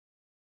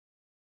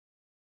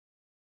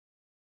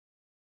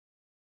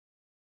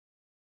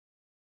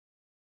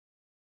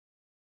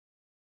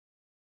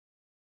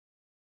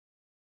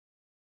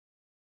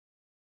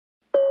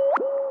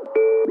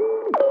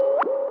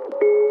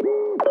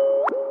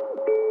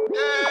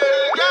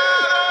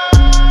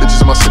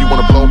Bitches in my city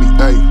wanna blow me,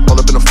 ayy. All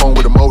up in the phone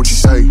with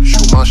emojis, ayy.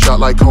 Shoot my shot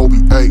like Kobe,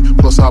 ayy.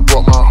 Plus I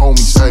brought my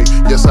homies, ayy.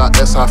 Yes I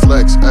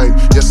flex, ayy.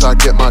 Yes I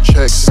get my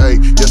checks, ayy.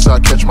 Yes I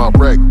catch my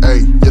wreck,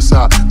 ayy. Yes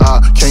I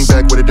came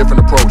back with a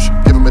different approach.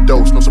 Give him a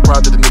dose, no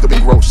surprise that the nigga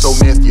been gross. So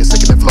nasty and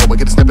sick in the flow. I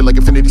get it snapping like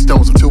infinity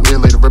stones. I'm too ill,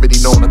 later remedy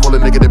known. I call a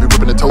nigga that be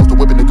ripping the toast, the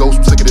whipping the ghost.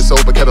 I'm sick of this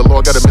over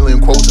catalog, got a million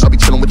quotes. I be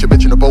chilling with your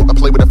bitch in the boat. I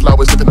play with the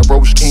flowers, if in a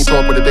row. She can't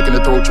talk with a dick in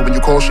the throat. So when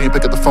you call, she ain't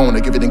pick up the phone. I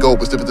give it and go,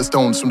 but stiff as a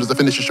stone. As soon as I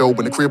finish the show,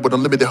 in the crib with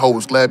unlimited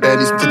hoes. Glad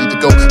baddies from city to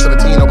go.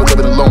 17, I was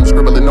living alone,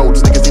 scribbling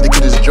notes. Niggas see the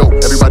kid as a joke.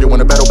 Everybody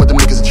wanna battle, but them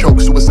niggas a choke.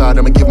 Suicide,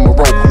 I'ma give them a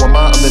rope. Who am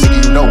I? I'm the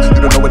nigga you know.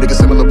 You don't know a nigga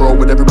similar, bro.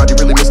 But everybody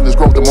really missing this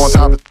growth. I'm on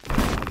top.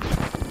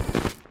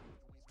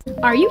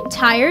 Are you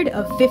tired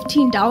of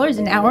 $15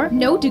 an hour?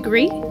 No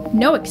degree?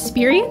 No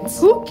experience?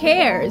 Who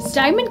cares?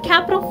 Diamond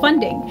Capital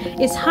Funding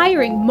is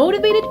hiring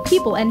motivated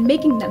people and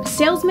making them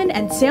salesmen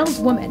and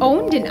saleswomen.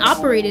 Owned and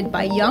operated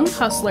by young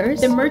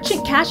hustlers, the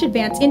merchant cash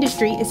advance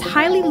industry is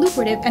highly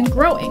lucrative and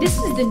growing. This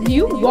is the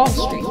new Wall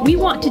Street. We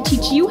want to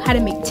teach you how to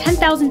make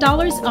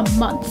 $10,000 a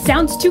month.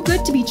 Sounds too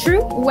good to be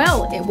true?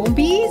 Well, it won't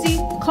be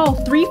easy. Call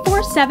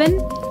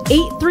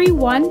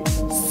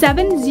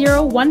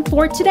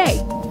 347-831-7014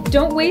 today.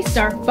 Don't waste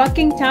our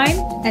fucking time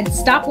and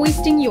stop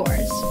wasting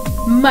yours.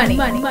 Money.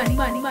 Money. Money.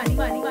 Money. Money.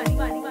 Money. Money.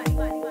 Money. Money.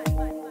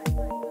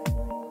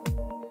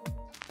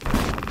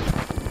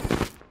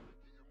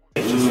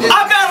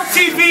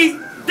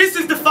 Ibattletv, this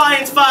is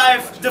Defiance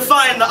 5,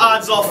 defying the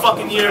odds all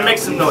fucking year. Make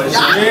some noise.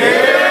 Yeah. I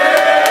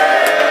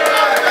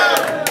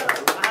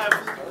have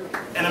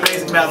an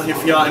amazing battle here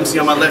for y'all. MC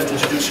on my left,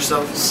 introduce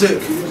yourself.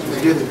 Sick.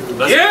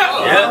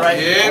 Yeah. Right.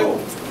 Yeah.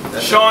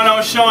 Sean,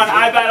 oh Sean,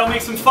 Ibattle,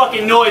 make some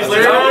fucking noise.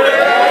 Let's go.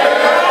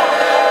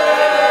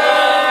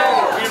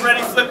 You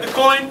ready? Flip the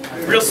coin.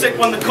 Real sick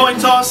when the coin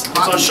toss.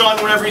 It's on Sean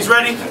whenever he's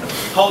ready.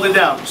 Hold it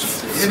down.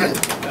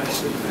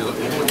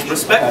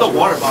 Respect the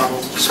water bottle.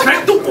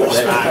 Respect the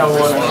water bottle.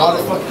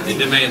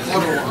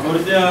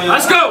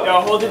 Let's go.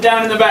 Yo, hold it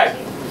down in the back.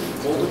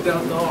 Hold it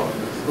down hard.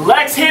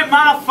 Lex hit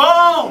my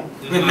phone.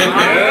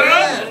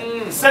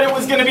 Said it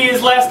was gonna be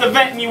his last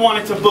event and he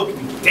wanted to book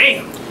me.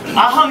 Damn.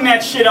 I hung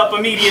that shit up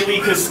immediately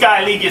because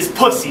Sky League is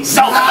pussy.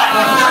 So what?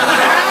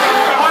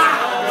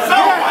 So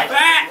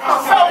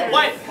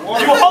what?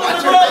 You hold a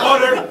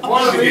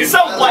grudge? So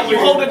what? You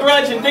hold a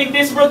grudge and think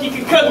this rookie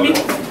can cook me?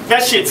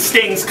 That shit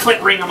stings,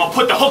 clit ring. I'm gonna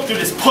put the hook through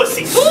this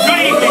pussy. Good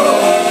evening.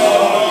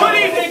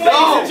 Good evening,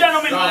 ladies and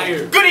gentlemen.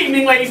 Good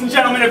evening, ladies and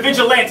gentlemen. A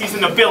vigilante's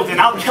in the building.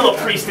 I'll kill a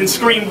priest and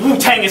scream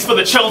Wu-Tang is for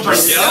the children.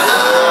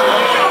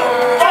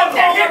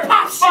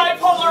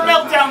 Bipolar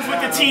meltdowns with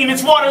the team.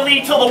 It's water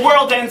league till the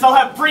world ends. I'll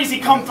have Breezy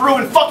come through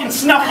and fucking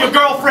snuff your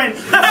girlfriend.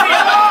 See,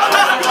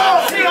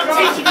 I'm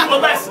teaching you a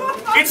lesson.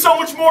 It's so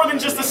much more than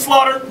just a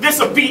slaughter. This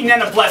a beating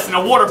and a blessing. A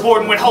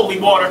waterboarding with holy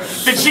water.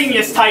 The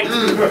genius type.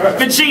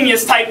 The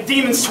genius type.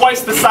 Demons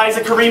twice the size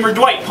of Kareem or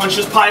Dwight.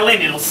 Punches pile in.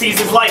 It'll seize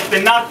his life.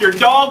 Then knock your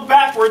dog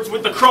backwards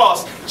with the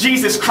cross.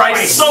 Jesus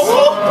Christ. So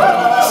cold.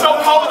 So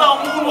cold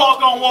I'll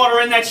moonwalk on water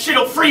and that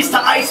shit'll freeze to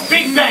ice.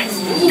 Big bangs.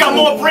 Got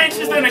more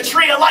branches than a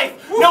tree of life.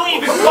 No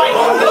even fight.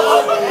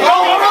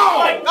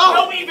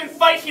 No even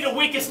fight. He the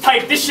weakest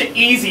type. This shit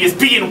easy as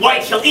being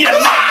white. He'll eat a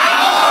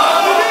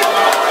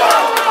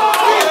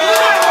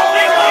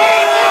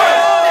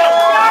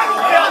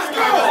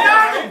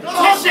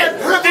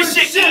This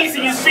shit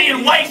easy as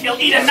being white. He'll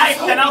eat a knife,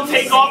 then I'll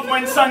take off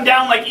when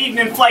sundown like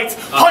evening flights.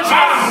 Punch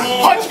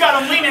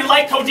got him leaning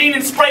like codeine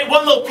and spray.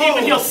 One little peep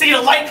and he'll see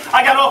the light.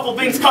 I got awful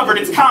things covered,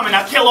 it's common.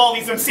 I kill all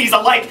these MCs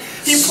alike.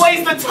 He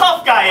plays the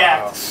tough guy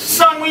act.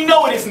 Son, we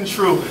know it isn't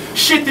true.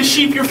 Shit, the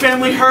sheep your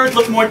family herd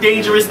look more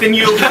dangerous than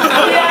you. We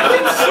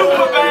acting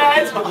super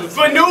bad.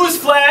 But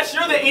newsflash,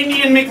 you're the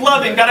Indian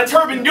McLovin. Got a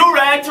turban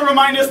do-rag to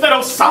remind us that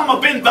Osama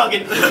been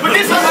thugging. But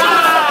this is a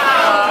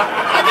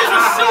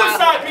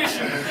suicide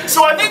mission.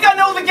 So I think I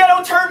know the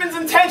ghetto turban's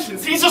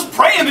intentions. He's just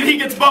praying that he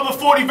gets Bubba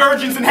 40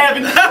 virgins in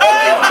heaven. You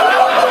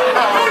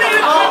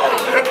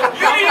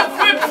need to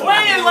quit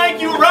playing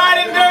like you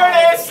riding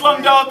dirty,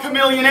 slumdog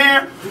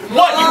chameleonaire.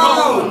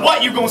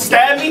 What, you gonna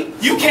stab me?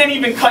 You can't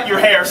even cut your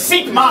hair.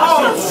 Sikh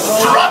monster.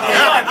 Drop the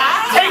gun.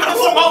 Take the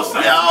samosa.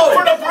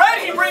 For the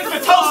bread, he brings the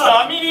toaster.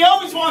 I mean, he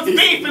always wants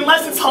beef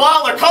unless it's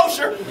halal or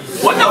kosher.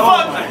 What the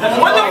fuck?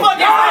 What the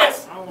fuck is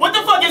this? What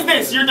the fuck is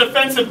this? Your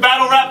defensive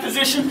battle rap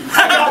position?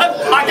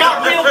 I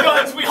got real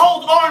guns. We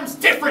hold arms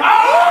different.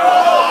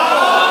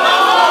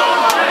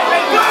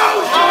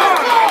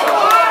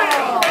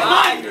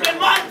 And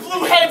mine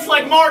blew heads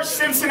like Marge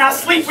Simpson. I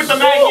sleep with the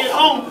Maggie at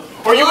home.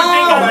 Or you would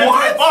think I lived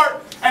with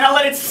Bart and I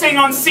let it sing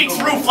on Sikh's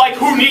roof like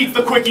who needs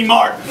the Quickie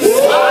Mart?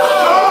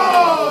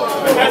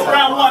 That's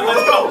round one.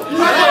 Let's go.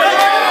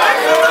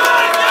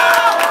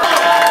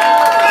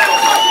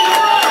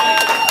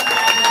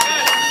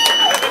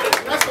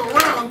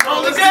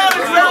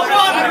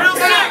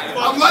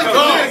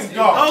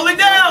 Hold it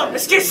down!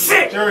 Let's get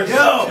sick! Yo!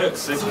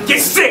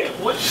 Get sick!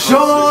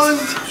 Sean,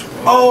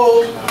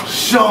 oh,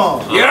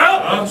 Sean.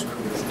 Yeah?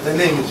 That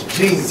name is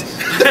genius.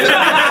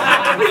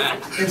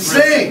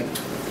 Insane.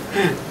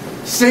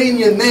 Saying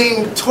your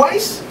name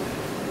twice?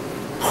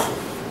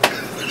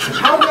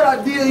 How did that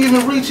idea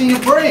even reach in your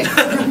brain?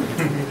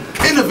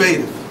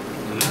 Innovative.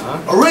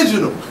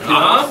 Original.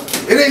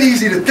 It ain't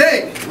easy to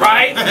think.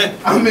 Right?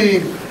 I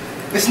mean,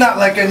 it's not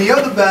like any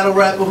other battle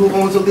rapper who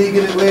owns a league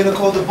in Atlanta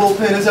called the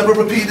Bullpen has ever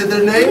repeated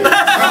their name.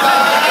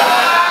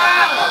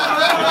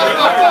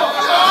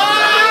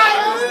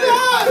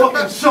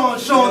 Fucking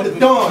Sean the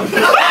Don.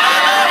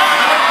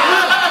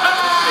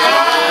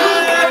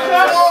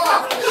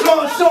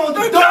 Sean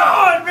the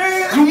Don,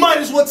 man. You might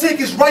as well take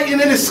his writing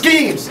in his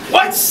schemes.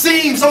 What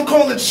seems I'm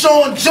calling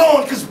Sean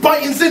John because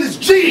biting's in his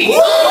genes.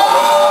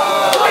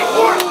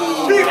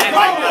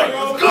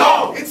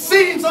 It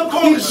seems I'm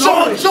calling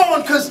Sean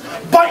John because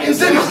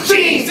biting's in his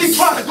jeans. He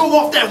trying to go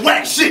off that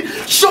whack shit.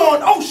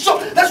 Sean, oh Sean,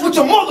 that's what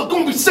your mother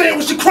gonna be saying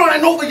when she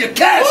crying over your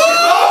casket.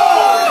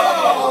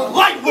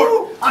 Light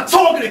work, I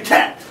target a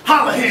cat,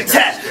 holler hand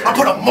tat. I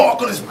put a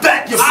mark on his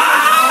back. I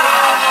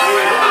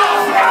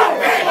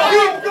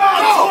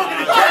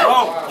target a cat,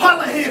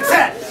 holler hand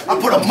tat. I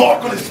put a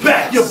mark on his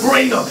back. Your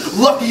brain a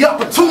lucky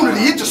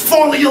opportunity. It just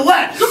fall in your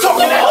lap.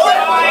 Talking that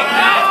crap.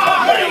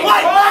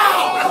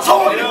 I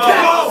target a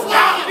cat.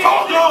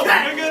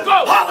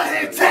 Holler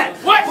hand tat.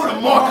 Put a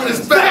mark on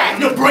his back.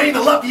 Your brain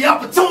a lucky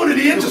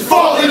opportunity. It just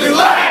fall in your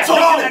lap.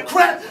 Talking that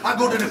crap. I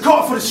go to the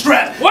car for the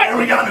strap.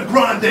 Ariana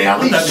Grande. I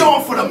leave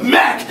Sean for the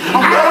Mac. Let's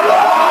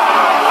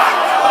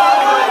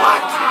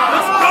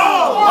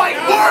go. Light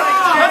work.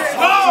 Let's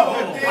go.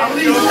 I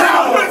leave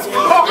Sean. Let's go.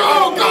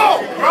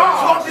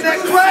 Talking that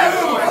crap.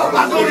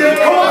 I go to the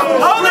car for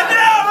the strap. Hold it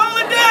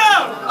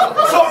down.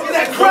 Talking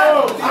that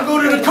crap. I go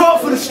to the car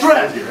for the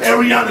strap.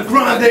 Ariana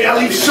Grande. I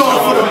leave Sean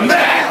for the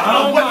Mac.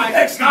 Oh my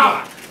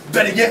God.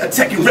 Better yet, a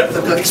Tekken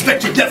replica.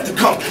 Expect your death to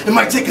come. It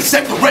might take a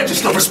sec to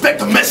register. Respect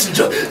the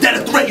messenger. That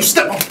a threat, you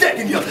step, I'm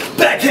decking you.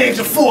 Backhand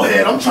your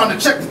forehead. I'm trying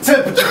to check the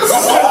temperature.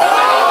 Let's go.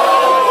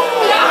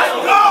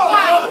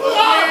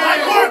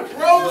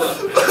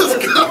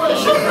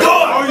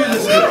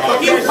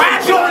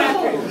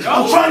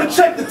 I'm trying to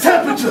check the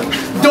temperature.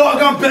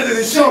 Dog, I'm better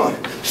than Sean.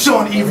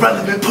 Sean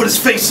irrelevant, put his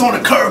face on a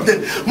curb,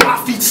 then my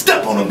feet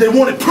step on him, they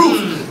wanted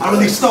proof. I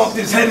really stomped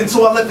his head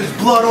until I left his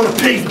blood on the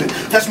pavement.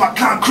 That's my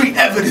concrete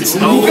evidence.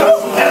 You got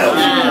some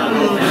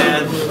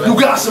L's. You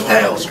got some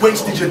L's,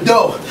 wasted your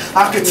dough.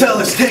 I could tell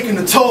it's taking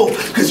a toll,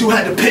 cause you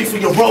had to pay for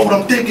your road.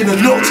 I'm thinking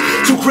of notes,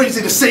 too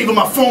crazy to save on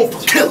my phone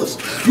for killers.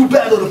 You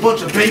battled a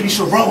bunch of baby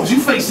Sharons, you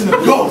facing a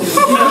goat.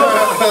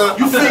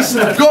 You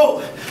facing a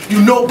goat. You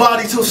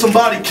nobody till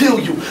somebody kill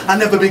you. I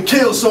never been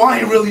killed, so I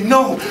ain't really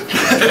known.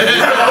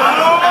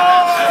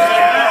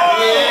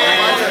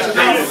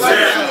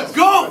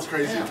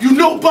 You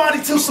nobody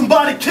till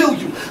somebody kill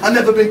you. I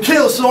never been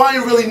killed, so I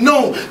ain't really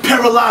known.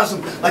 Paralyze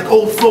them like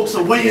old folks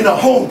away in a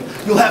home.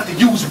 You'll have to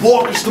use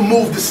walkers to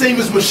move, the same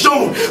as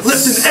Michonne.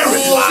 Listen, Eric,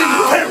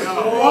 single parent.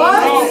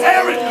 What?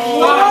 Eric.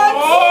 What?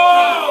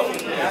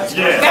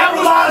 That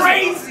was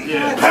crazy.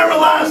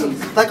 Paralyze them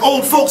like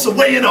old folks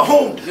away in a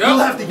home. You'll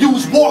have to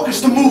use walkers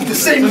to move, the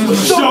same as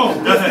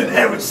Michonne. Listen,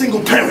 Eric,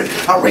 single parent.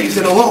 I raise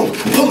it alone.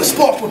 Pull a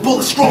spark with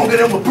bullets stronger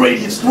than what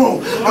Brady is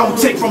thrown. I don't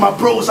take from my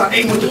bros, I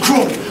aim with the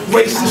crew.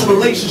 Racist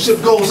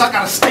relationship goals, I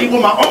gotta stay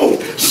with my own.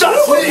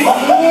 Shots me.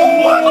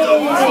 What the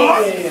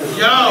fuck?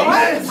 Yo,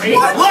 man.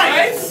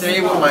 What?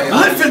 Stay with my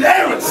own. Listen,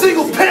 Eric,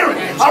 single parent.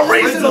 I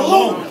raise it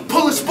alone.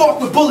 Pull a spark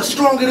with bullets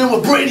stronger than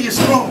what Brady is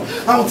thrown.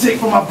 I don't take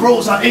from my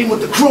bros, I aim with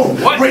the crew.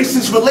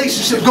 Racist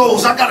relationship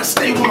goals, I gotta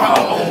stay with my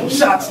own.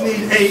 Shots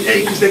need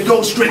AA cause they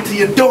go straight to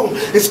your dome.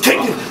 It's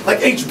kicking like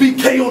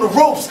HBK on the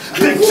ropes.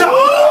 Big chop.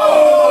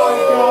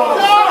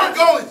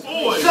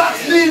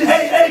 Shots need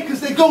AA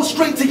cause they go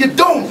straight to your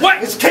dome.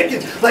 It's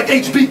kicking like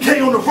HBK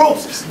on the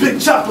ropes.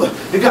 Big chopper,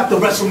 it got the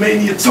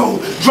WrestleMania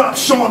tone. Drop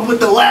Sean with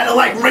the ladder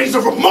like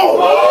Razor Ramon.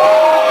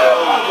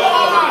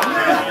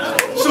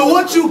 So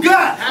what you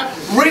got?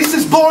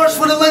 Racist bars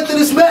for the length of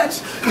this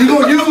match? You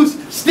gonna use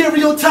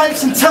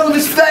stereotypes and tell them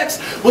it's facts?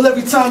 Well,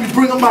 every time you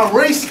bring up my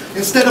race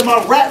instead of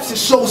my raps, it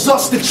shows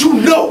us that you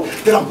know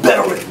that I'm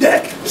better at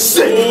that.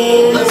 Sick.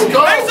 Let's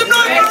go. Make some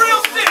noise for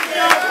real sick.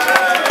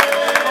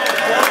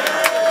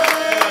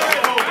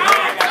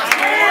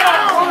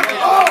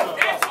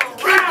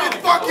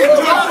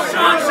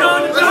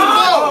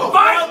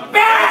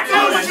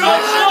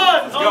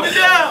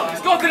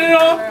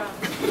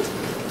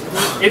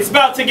 It's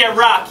about to get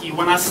rocky.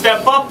 When I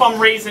step up, I'm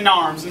raising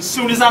arms. As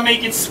soon as I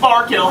make it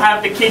spark, it'll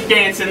have the kid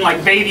dancing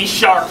like Baby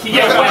Shark. He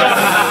get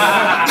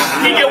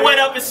wet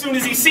up as soon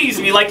as he sees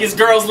me, like his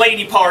girl's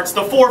lady parts.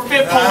 The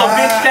 4/5 hold a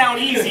bitch down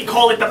easy.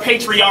 Call it the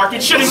patriarch.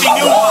 It shouldn't be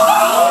news.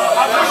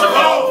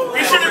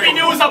 It shouldn't be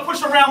news. I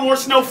push around more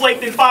snowflake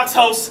than Fox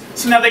hosts.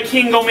 So now the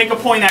king gon' make a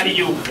point out of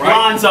you.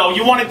 Lonzo,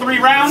 you wanted 3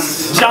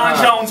 rounds? John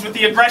Jones with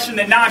the aggression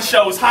that non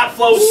shows. Hot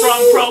flows,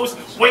 strong pros,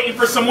 waiting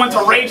for someone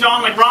to rage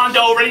on like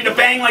Rondo, ready to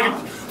bang like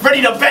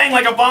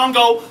a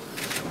bongo.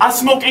 I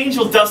smoke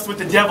angel dust with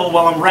the devil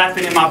while I'm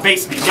rapping in my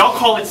basement. Y'all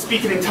call it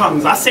speaking in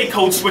tongues. I say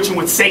code switching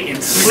with Satan.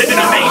 Living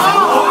amazing.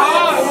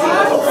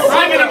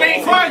 Living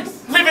amazing.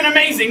 living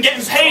amazing,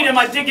 getting paid and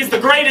my dick is the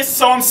greatest,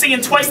 so I'm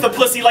seeing twice the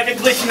pussy like a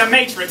glitch in the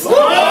Matrix.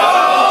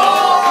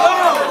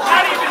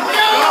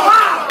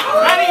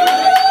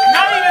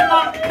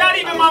 Not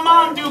even my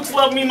mom dukes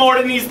love me more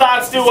than these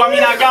thoughts do. I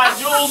mean, I got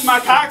jewels, my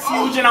cock's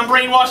huge, and I'm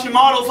brainwashing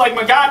models like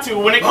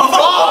Magatu. When it comes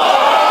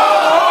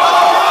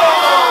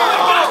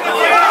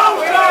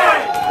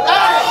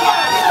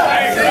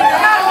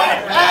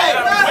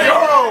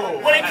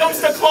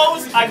to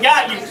clothes, I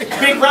got you.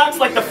 Big rocks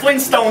like the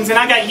Flintstones, and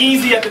I got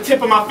Yeezy at the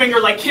tip of my finger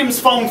like Kim's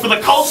phone. For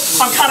the cult,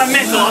 I'm kinda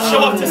mental. I'll show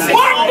up to 6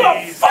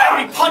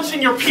 I'll be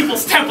punching your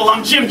people's temple.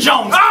 I'm Jim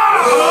Jones.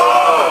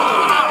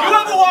 You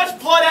ever watch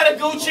Blood Out of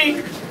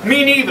Gucci?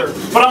 Me neither.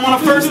 But I'm on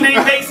a first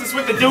name basis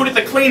with the dude at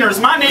the cleaners.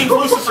 My name's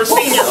Lucifer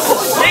Senior.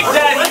 Big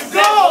Daddy, you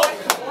dead.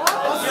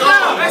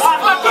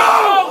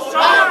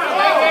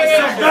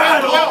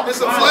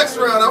 It's a flex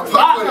round. I'm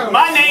fuck with it.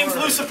 My name's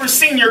Lucifer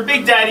Senior.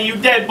 Big Daddy, you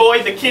dead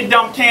boy. The kid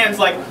dumped cans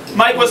like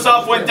Mike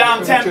Wazowski went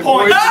down 10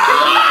 points.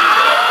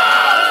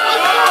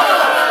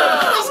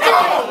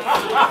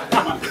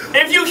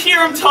 If you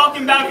hear him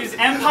talking about his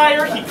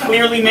empire, he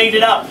clearly made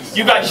it up.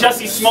 You got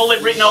Jussie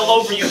Smollett written all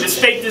over you. This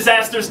fake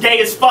disaster's gay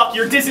as fuck.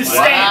 Your diss is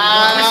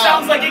stand. Which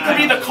sounds like it could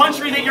be the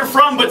country that you're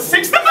from, but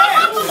 6 to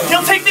man,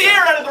 he'll take the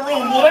air out of the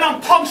room. Well, then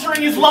I'm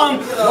puncturing his lung.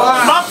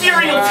 My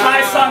fury will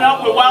tie son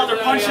up with wilder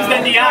punches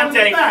than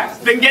Deontay.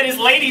 Then get his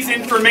lady's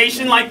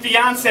information like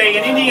fiance.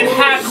 An Indian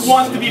hack who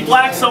wants to be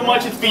black so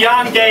much it's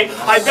beyond gay.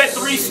 I bet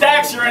 3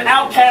 stacks you're an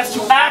outcast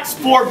who acts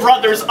for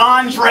brothers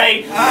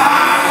Andre.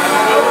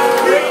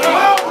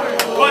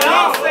 But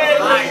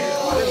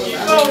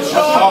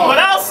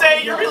I'll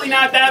say you're really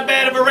not that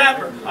bad of a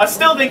rapper. I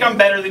still think I'm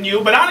better than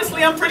you, but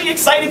honestly I'm pretty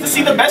excited to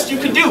see the best you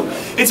can do.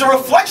 It's a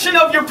reflection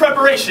of your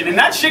preparation, and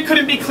that shit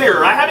couldn't be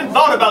clearer. I haven't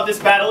thought about this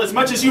battle as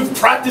much as you've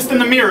practiced in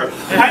the mirror.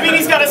 I mean,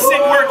 he's got a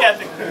sick work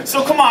ethic.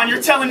 So come on,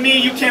 you're telling me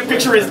you can't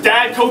picture his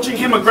dad coaching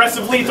him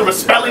aggressively through a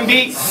spelling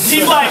bee?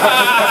 He's like,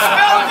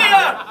 spell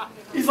dear!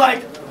 He's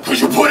like, could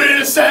you put it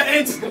in a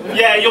sentence?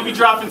 Yeah, you'll be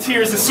dropping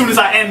tears as soon as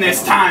I end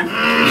this time.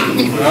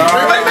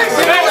 Everybody make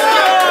some noise!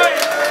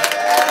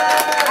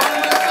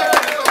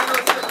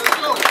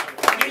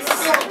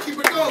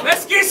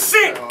 Let's get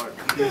sick!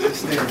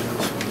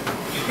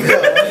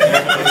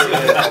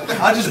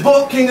 I just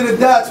bought King of the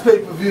Dots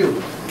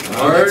pay-per-view.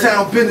 A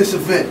town business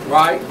event.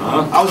 Right.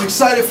 I was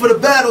excited for the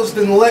battles,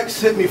 then Lex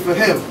hit me for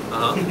him.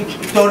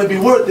 Thought it'd be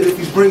worth it if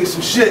he's bringing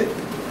some shit.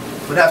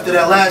 But after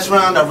that last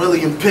round, I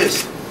really am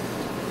pissed.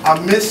 I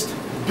missed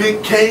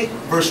Big K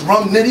versus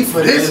Rum Nitty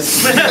for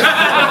this.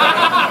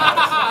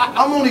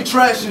 I'm only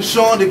trashing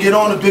Sean to get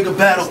on a bigger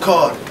battle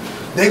card.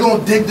 They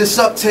gonna dig this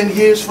up 10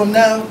 years from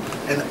now,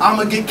 and I'm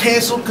gonna get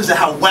canceled because of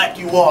how whack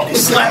you are. They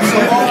slap so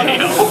hard.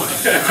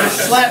 They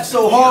slap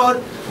so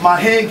hard, my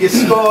hand gets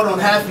scarred on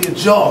half of your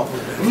jaw.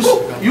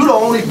 You the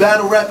only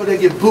battle rapper that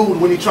get booed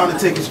when he's trying to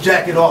take his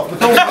jacket off. But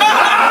don't.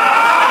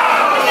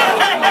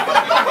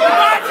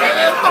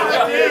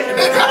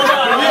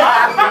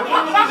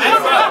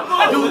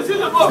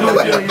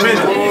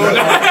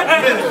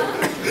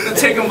 It'll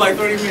take him like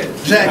 30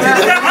 minutes.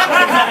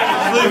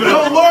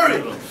 Don't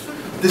worry.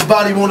 This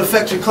body won't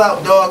affect your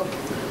clout, dog.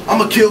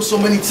 I'ma kill so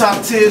many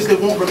top tiers they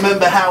won't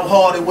remember how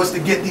hard it was to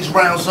get these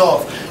rounds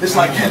off. It's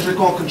like Kendrick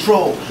on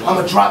Control.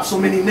 I'ma drop so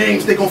many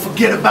names they gon'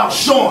 forget about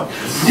Sean.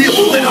 Yeah,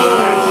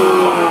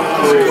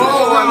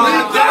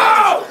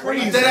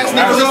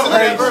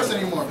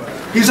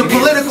 he's a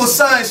political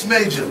science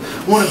major.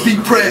 Wanna be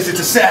president, it's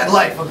a sad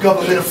life. A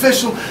government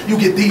official, you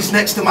get these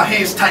next to my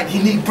hands tight. He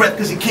need breath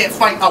cause he can't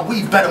fight. I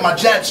weave better, my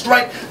jab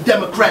strike.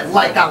 Democrat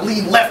like, I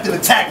lean left and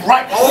attack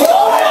right.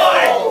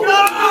 Oh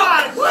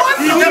God! What?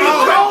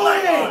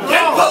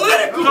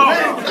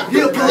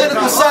 He's a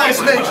political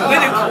science major.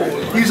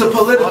 He's a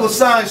political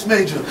science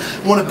major.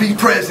 Wanna be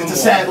president, it's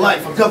a sad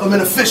life. A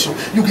government official,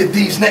 you get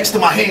these next to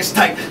my hands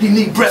tight. He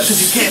need breath cause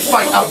he can't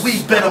fight. I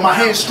weave better, my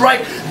hands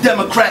strike.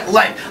 Democrat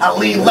like, I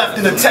lean left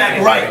and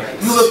attack right.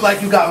 You look like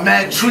you got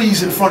mad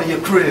trees in front of your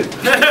crib.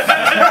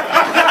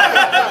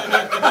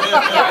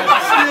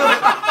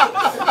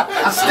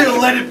 I still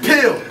let it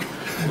peel.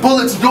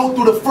 Bullets go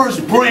through the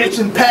first branch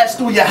and pass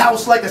through your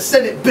house like a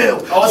Senate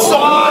bill.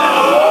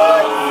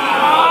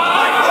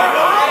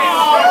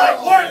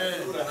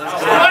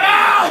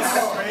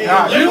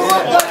 You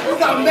look like you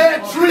got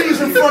mad trees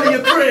in front of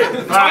your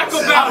crib.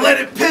 I let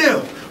it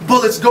peel.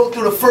 Bullets go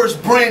through the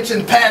first branch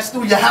and pass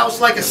through your house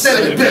like a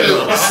Senate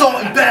bill.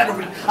 Assault and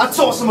battery. I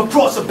toss him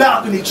across a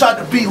balcony. Tried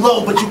to be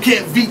low, but you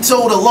can't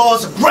veto the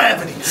laws of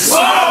gravity.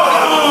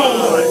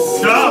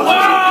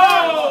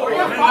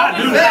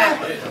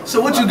 So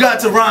what you got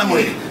to rhyme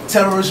with?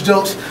 Terrorist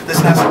jokes?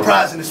 That's not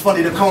surprising. It's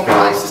funny to call me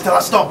ISIS till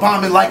I start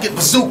bombing like it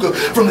bazooka.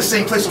 From the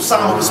same place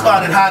Osama was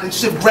spotted hiding,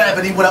 shift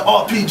gravity with an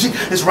RPG.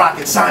 It's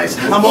rocket science.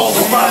 I'm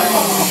always riding.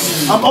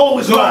 I'm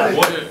always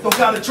riding. Don't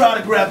gotta try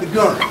to grab the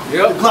gun.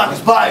 The Glock is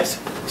biased.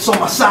 It's on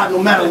my side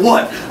no matter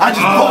what. I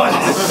just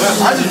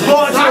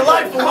barred your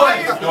life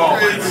away.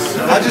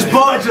 I just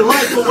barred your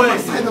life away.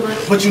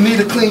 But you need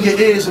to clean your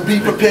ears and be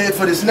prepared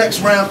for this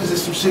next round because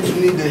there's some shit you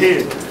need to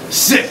hear.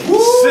 Sick.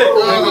 Sick.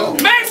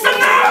 Make some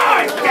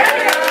noise!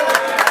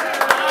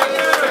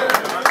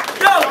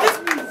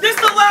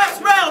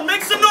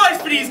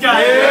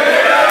 guys.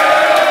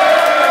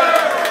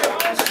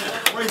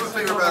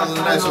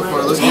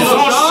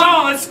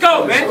 Let's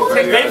go, man.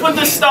 They put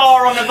the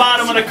star on the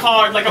bottom of the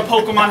card like a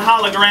Pokemon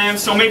hologram,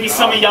 so maybe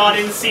some of y'all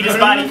didn't see this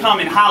body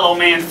coming. Hollow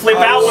man, flip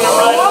out when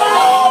I'm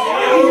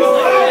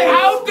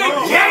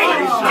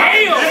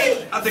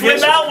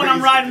Flip out when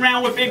I'm riding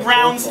around with big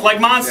rounds like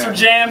Monster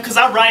Jam, cause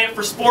I riot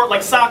for sport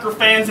like soccer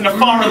fans in a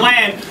foreign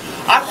land.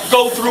 I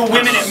go through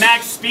women at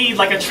max speed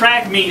like a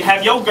track meet,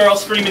 have your girl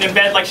screaming in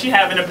bed like she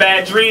having a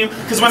bad dream,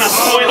 cause when I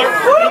spoil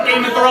her, in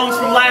Game of Thrones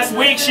from last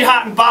week, she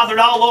hot and bothered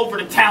all over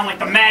the town like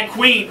the Mad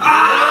Queen.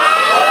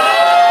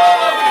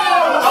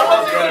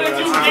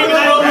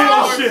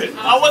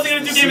 I wasn't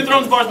gonna do Game of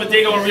Thrones bars, but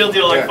Dago and Real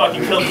Deal like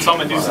fucking killed it, so I'm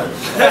gonna do something.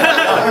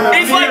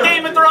 It's like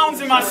Game of Thrones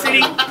in my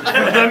city.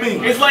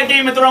 It's like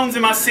Game of Thrones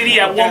in my city.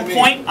 At one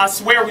point, I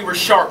swear we were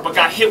sharp, but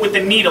got hit with the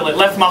needle. It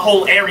left my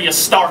whole area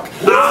stark.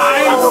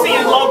 I'm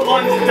seeing loved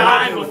ones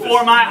die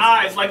before my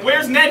eyes. Like,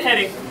 where's Ned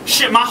heading?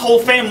 Shit, my whole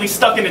family's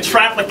stuck in a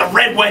trap like the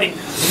Red Wedding.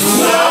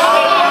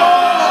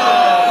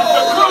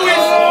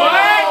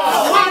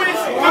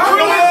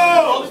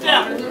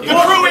 The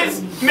crew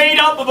is made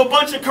up of a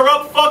bunch of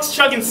corrupt fucks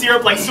chugging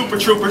syrup like Super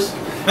Troopers.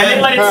 And they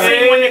let it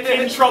sing when they get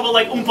in trouble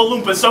like Oompa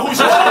Loompas. So who's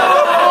your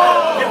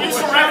If you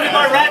surrounded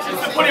by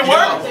ratchets to put in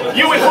work,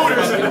 you and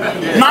Hooters.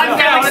 Mine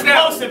feel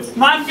explosive.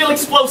 Mine feel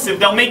explosive.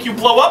 They'll make you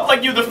blow up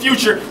like you're the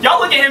future. Y'all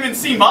look at him and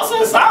see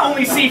muscles? I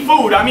only see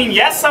food. I mean,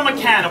 yes, I'm a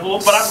cannibal,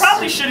 but I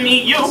probably shouldn't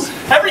eat you.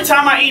 Every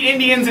time I eat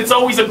Indians, it's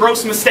always a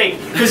gross mistake.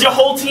 Because your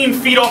whole team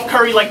feed off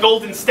curry like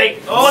Golden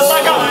State. Plus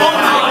I got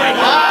bones to break.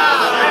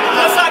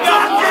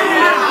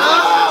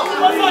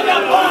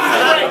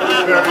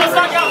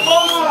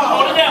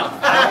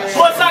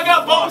 Plus I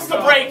got bones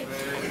to break.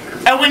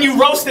 And when you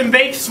roast and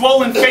bake,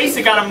 swollen face,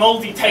 it got a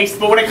moldy taste.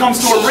 But when it comes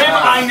to a rib,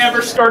 I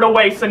never stirred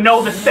away, so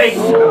know the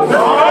stakes.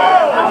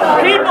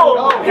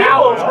 People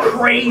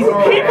crazy.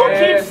 People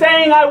keep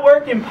saying I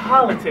work in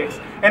politics.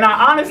 And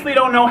I honestly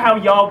don't know how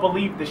y'all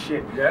believe the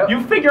shit.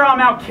 You figure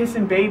I'm out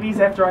kissing babies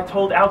after I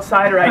told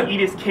Outsider I eat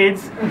his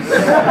kids?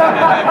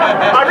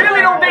 I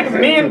really don't think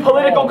me and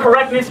political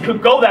correctness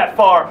could go that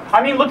far.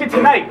 I mean, look at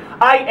tonight.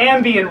 I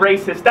am being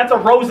racist. That's a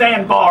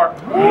Roseanne bar.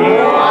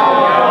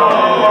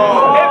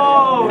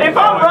 If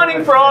I'm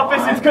running for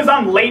office, it's because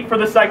I'm late for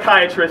the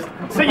psychiatrist.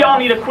 So y'all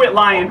need to quit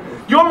lying.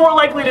 You're more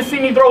likely to see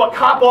me throw a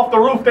cop off the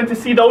roof than to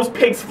see those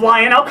pigs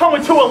flying. I'll come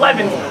with 2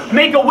 11s.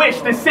 Make a wish,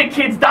 this sick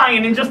kid's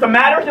dying. In just a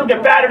matter, he'll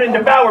get battered and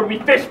devoured, be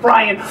fish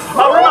frying.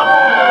 I'll run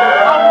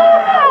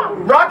up.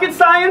 Rocket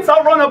science,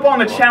 I'll run up on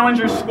the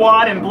Challenger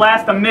squad and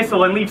blast a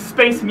missile and leave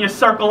space in your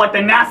circle like the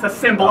NASA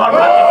symbol.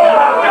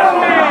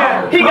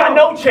 He got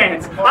no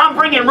chance. I'm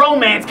bringing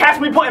romance. Catch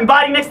me putting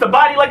body next to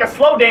body like a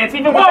slow dance.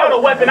 Even without a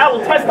weapon, I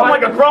will test him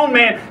like a grown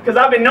man. Because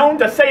I've been known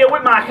to say it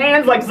with my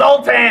hands like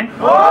Zoltan.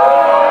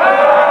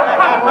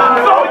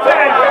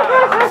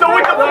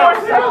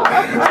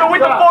 So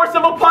with the force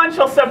of a punch,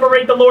 I'll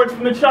separate the lords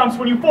from the chumps.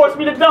 When you force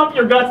me to dump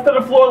your guts to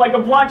the floor like a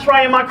blunt,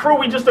 try and my crew,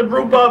 we just a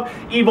group of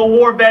evil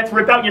war vets.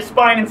 Rip out your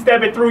spine and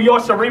stab it through your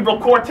cerebral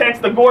cortex.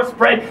 The gore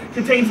spread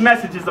contains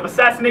messages of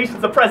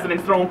assassinations of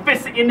presidents, throwing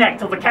fists at your neck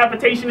till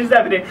decapitation is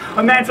evident.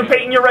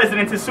 Emancipating your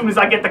residence as soon as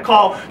I get the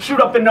call. Shoot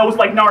up the nose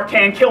like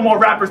Narcan, kill more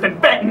rappers than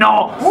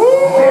fentanyl.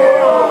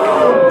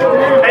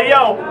 Hey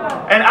yo,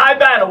 and I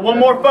battle one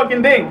more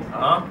fucking thing.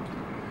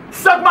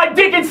 Suck my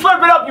dick and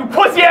slurp it up, you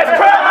pussy ass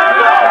crap!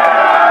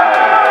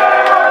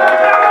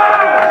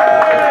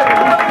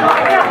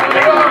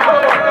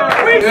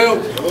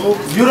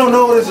 You don't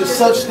know there's a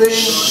such thing.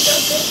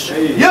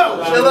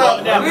 Yo, chill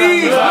out.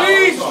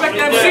 Please, respect the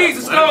MCs.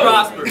 Let's go,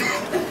 Oscar.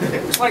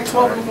 It's like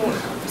 12 in the morning.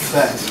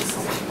 Facts.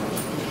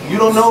 You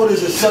don't know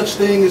there's a such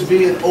thing as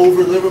being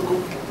over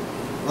lyrical,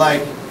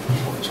 like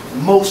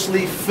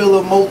mostly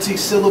filler,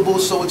 multi-syllable,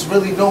 so it's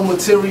really no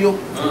material.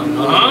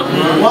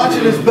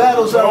 Watching his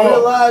battles, I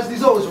realized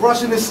he's always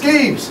rushing his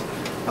schemes.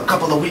 A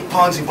couple of weak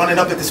puns, he running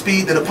up at the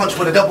speed, then a punch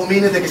with a double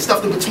meaning, they get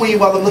stuffed in between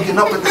while I'm looking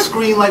up at the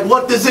screen like,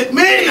 what does it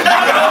mean?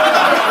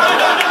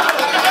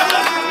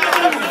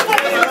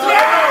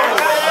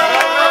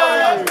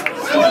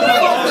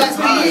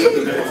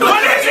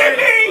 What does it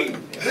mean?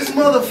 This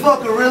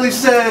motherfucker really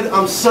said,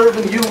 I'm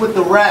serving you with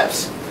the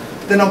raps.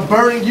 Then I'm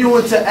burning you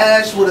into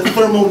ash with a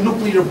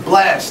thermonuclear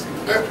blast.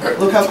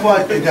 Look how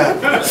quiet they got.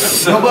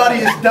 Nobody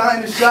is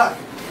dying to shock.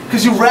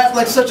 Because you rap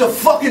like such a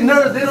fucking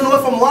nerd, they don't know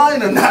if I'm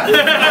lying or not.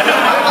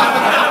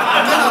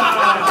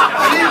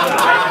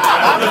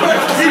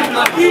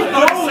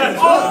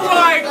 Oh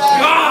my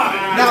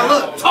God! Now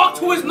look. Talk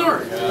to his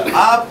nerd.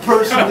 I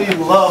personally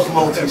love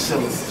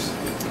multi-syllables.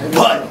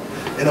 But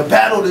in a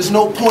battle, there's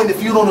no point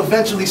if you don't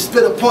eventually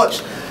spit a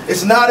punch.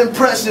 It's not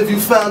impressive you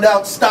found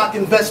out stock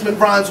investment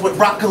rhymes with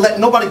rock collect.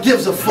 Nobody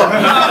gives a fuck.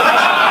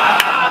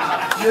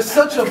 You're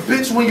such a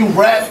bitch when you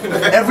rap.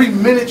 Every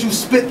minute you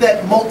spit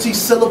that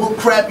multi-syllable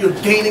crap, you're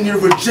gaining your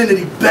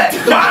virginity back.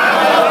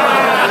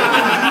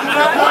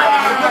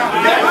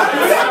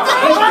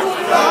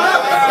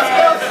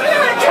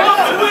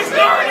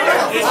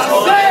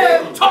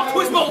 Talk to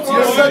his multi.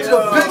 You're such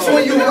a bitch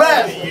when you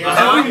rap.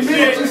 Every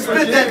minute you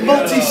spit that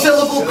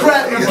multi-syllable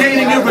crap, you're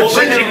gaining your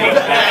virginity.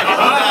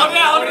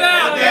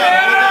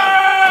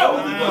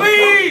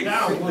 Please!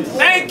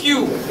 Thank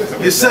you!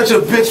 You're such a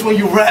bitch when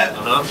you rap.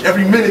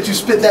 Every minute you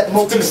spit that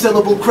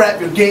multi-syllable crap,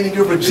 you're gaining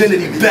your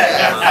virginity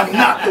back. I'm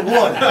not the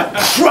one.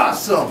 Try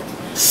some.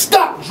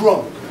 Stop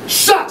drunk.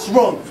 Shots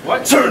rung.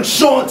 Turn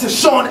Sean to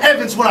Sean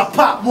Evans when I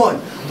pop one.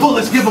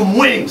 Bullets give him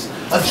wings.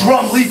 A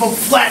drum leave him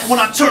flat when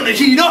I turn the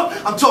heat up.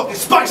 I'm talking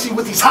spicy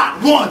with these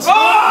hot ones.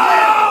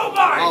 Oh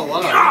my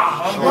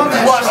God!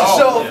 Watch the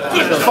show.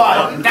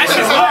 Fire. That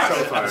shit's hard.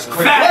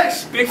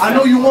 Facts. I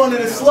know you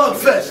wanted a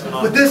slugfest,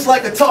 but this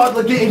like a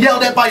toddler getting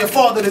yelled at by your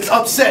father that's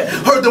upset.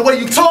 Heard the way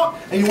you talk,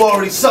 and you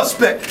already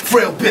suspect.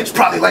 Frail bitch,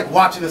 probably like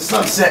watching the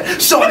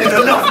sunset. Sean ain't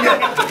enough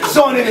yet.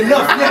 Sean ain't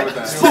enough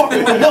yet.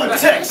 Sparking with one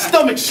text,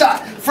 stomach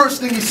shot. First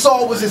thing he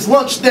saw was his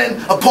lunch, then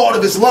a part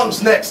of his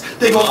lungs next.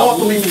 They gon'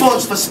 offer me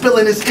funds for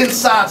spilling his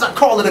insides. I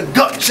call it a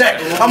gut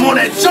check. I'm on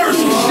that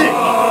Jersey shit.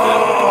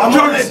 I'm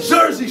on that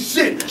Jersey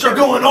shit. You're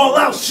going all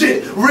out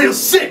shit. Real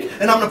sick.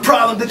 And I'm the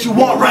problem that you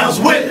want rounds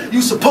with.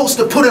 You supposed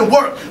to put in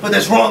work, but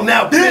that's wrong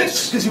now,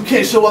 bitch. Cause you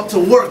can't show up to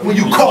work when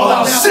you call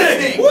out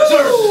sick.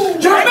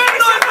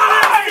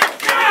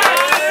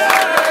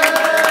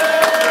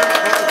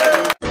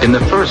 In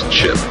the first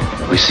ship,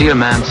 we see a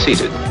man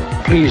seated.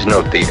 Please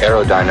note the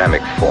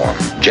aerodynamic form.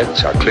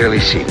 Jets are clearly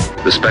seen.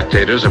 The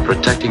spectators are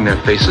protecting their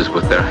faces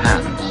with their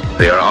hands.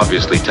 They are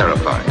obviously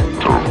terrified.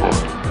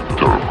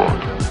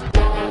 Terrified.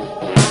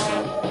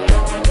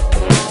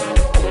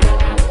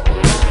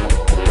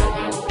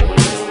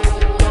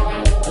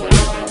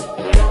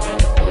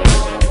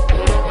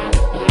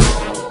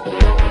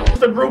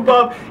 A group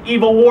of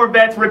evil war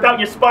vets rip out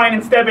your spine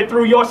and stab it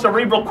through your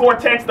cerebral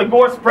cortex. The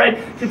gore spread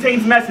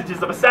contains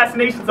messages of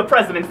assassinations of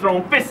presidents,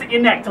 throwing fists at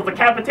your neck till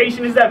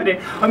decapitation is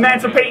evident,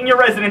 emancipating your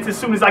residence as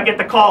soon as I get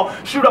the call,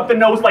 shoot up the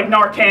nose like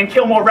Narcan,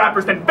 kill more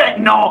rappers than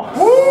fentanyl.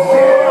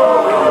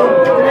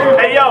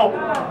 Hey yo,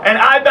 and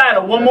I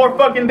battle one more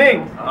fucking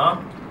thing.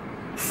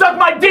 Suck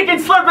my dick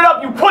and slurp it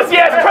up, you pussy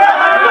ass crap.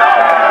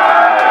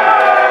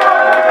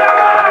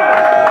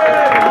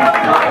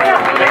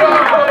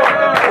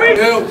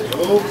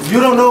 You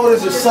don't know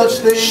there's a such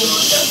thing.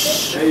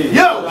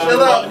 Yo,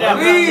 chill out.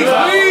 Please,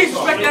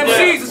 respect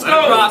MCs. Let's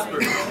go.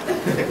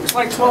 It's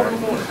like 12 in the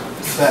morning.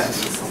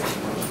 Facts.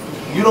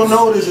 You don't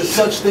know there's a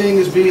such thing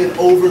as being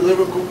over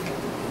lyrical,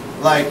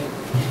 like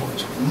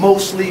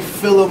mostly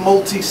filler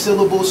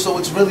multi-syllables, so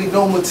it's really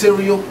no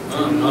material.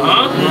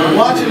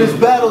 Watching his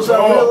battles, I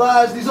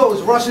realized he's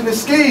always rushing his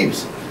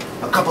schemes.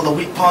 A couple of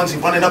weak puns, he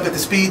running up at the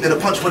speed, then a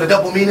punch with a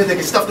double meaning, they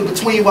get stuffed in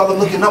between while I'm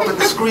looking up at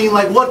the screen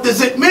like, what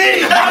does it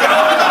mean?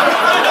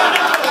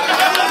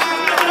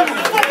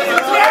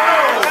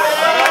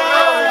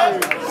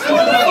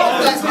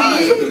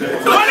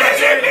 What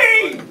does it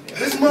mean?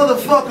 This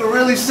motherfucker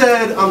really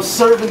said, I'm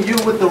serving you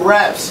with the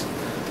raps.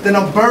 Then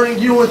I'm burning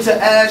you into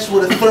ash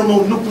with a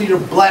thermonuclear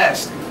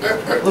blast.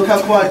 Look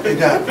how quiet they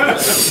got.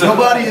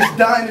 Nobody is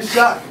dying to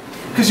shock.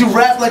 Cause you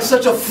rap like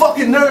such a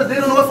fucking nerd, they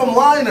don't know if I'm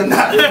lying or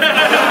not.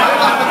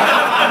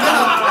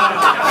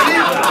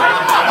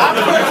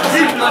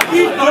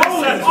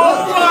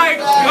 Oh my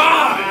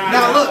God!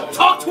 Now look,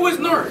 Talk to his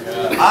nerd.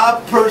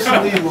 I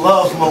personally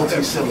love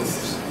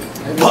multi-syllables.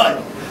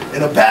 But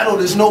in a battle,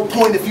 there's no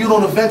point if you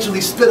don't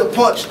eventually spit a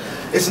punch.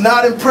 It's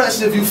not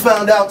impressive you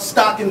found out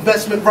stock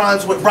investment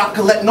rhymes with rock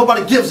collect.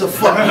 Nobody gives a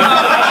fuck.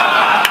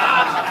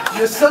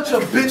 You're such a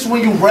bitch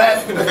when you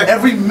rap.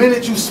 Every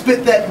minute you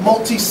spit that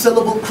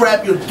multi-syllable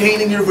crap, you're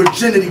gaining your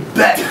virginity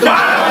back.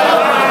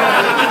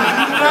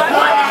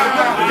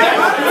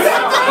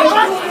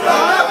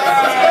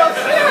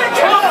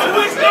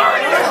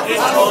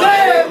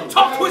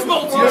 Talk to his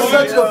multi. You're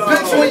such a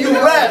bitch when you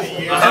rap.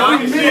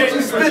 Every minute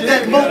you spit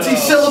that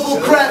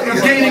multi-syllable crap,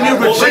 you're gaining your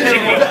virginity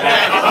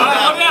back.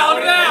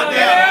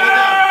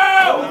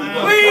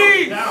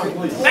 Please!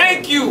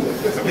 Thank you!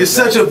 You're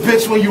such a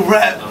bitch when you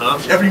rap.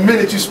 Every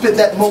minute you spit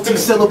that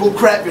multi-syllable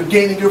crap, you're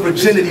gaining your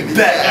virginity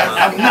back.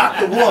 I'm not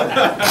the one.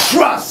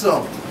 Try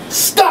some.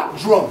 Stop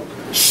drunk.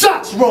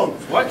 Shots rung.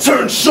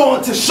 Turn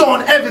Sean to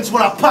Sean Evans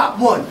when I pop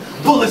one.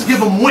 Bullets give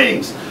him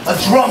wings. A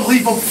drum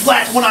leave him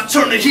flat when I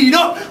turn the heat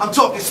up. I'm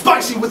talking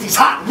spicy with these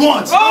hot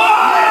ones.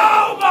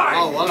 Oh my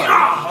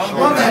God!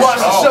 Watch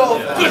the show.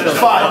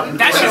 Fire.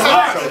 That shit's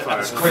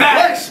hard.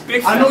 Facts.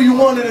 I know you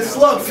wanted a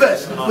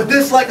slugfest, but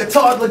this like a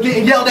toddler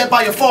getting yelled at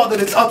by your father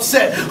that's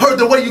upset. Heard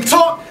the way you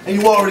talk, and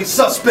you already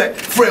suspect.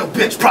 Frail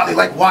bitch, probably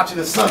like watching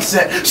the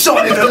sunset.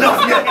 Sean ain't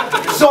enough yet.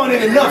 Sean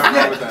ain't enough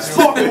yet.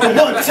 Sparking with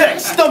one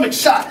text, stomach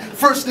shot.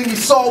 First thing he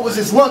saw was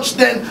his lunch,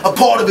 then a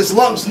part of his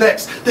lungs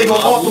next. They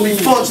gon' offer me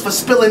funds for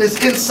spilling his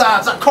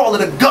insides. I call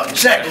it a gut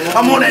check.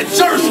 I'm on that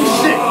Jersey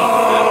shit.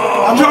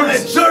 I'm on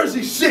that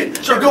Jersey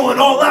shit. You're going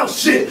all out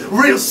shit.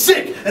 Real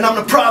sick. And I'm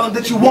the problem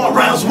that you want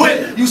rounds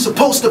with. You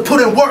supposed to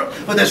put in work,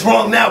 but that's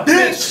wrong now,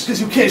 bitch.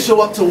 Cause you can't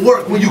show up to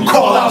work when you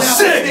call out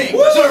sick.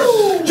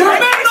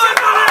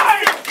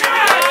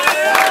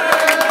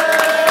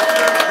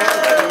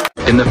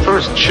 In the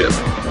first ship,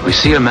 we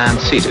see a man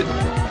seated.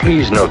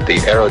 Please note the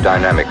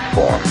aerodynamic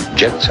form.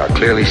 Jets are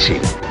clearly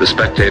seen. The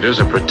spectators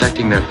are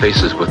protecting their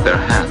faces with their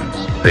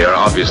hands. They are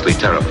obviously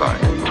terrified.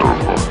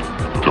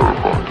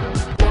 Terrified.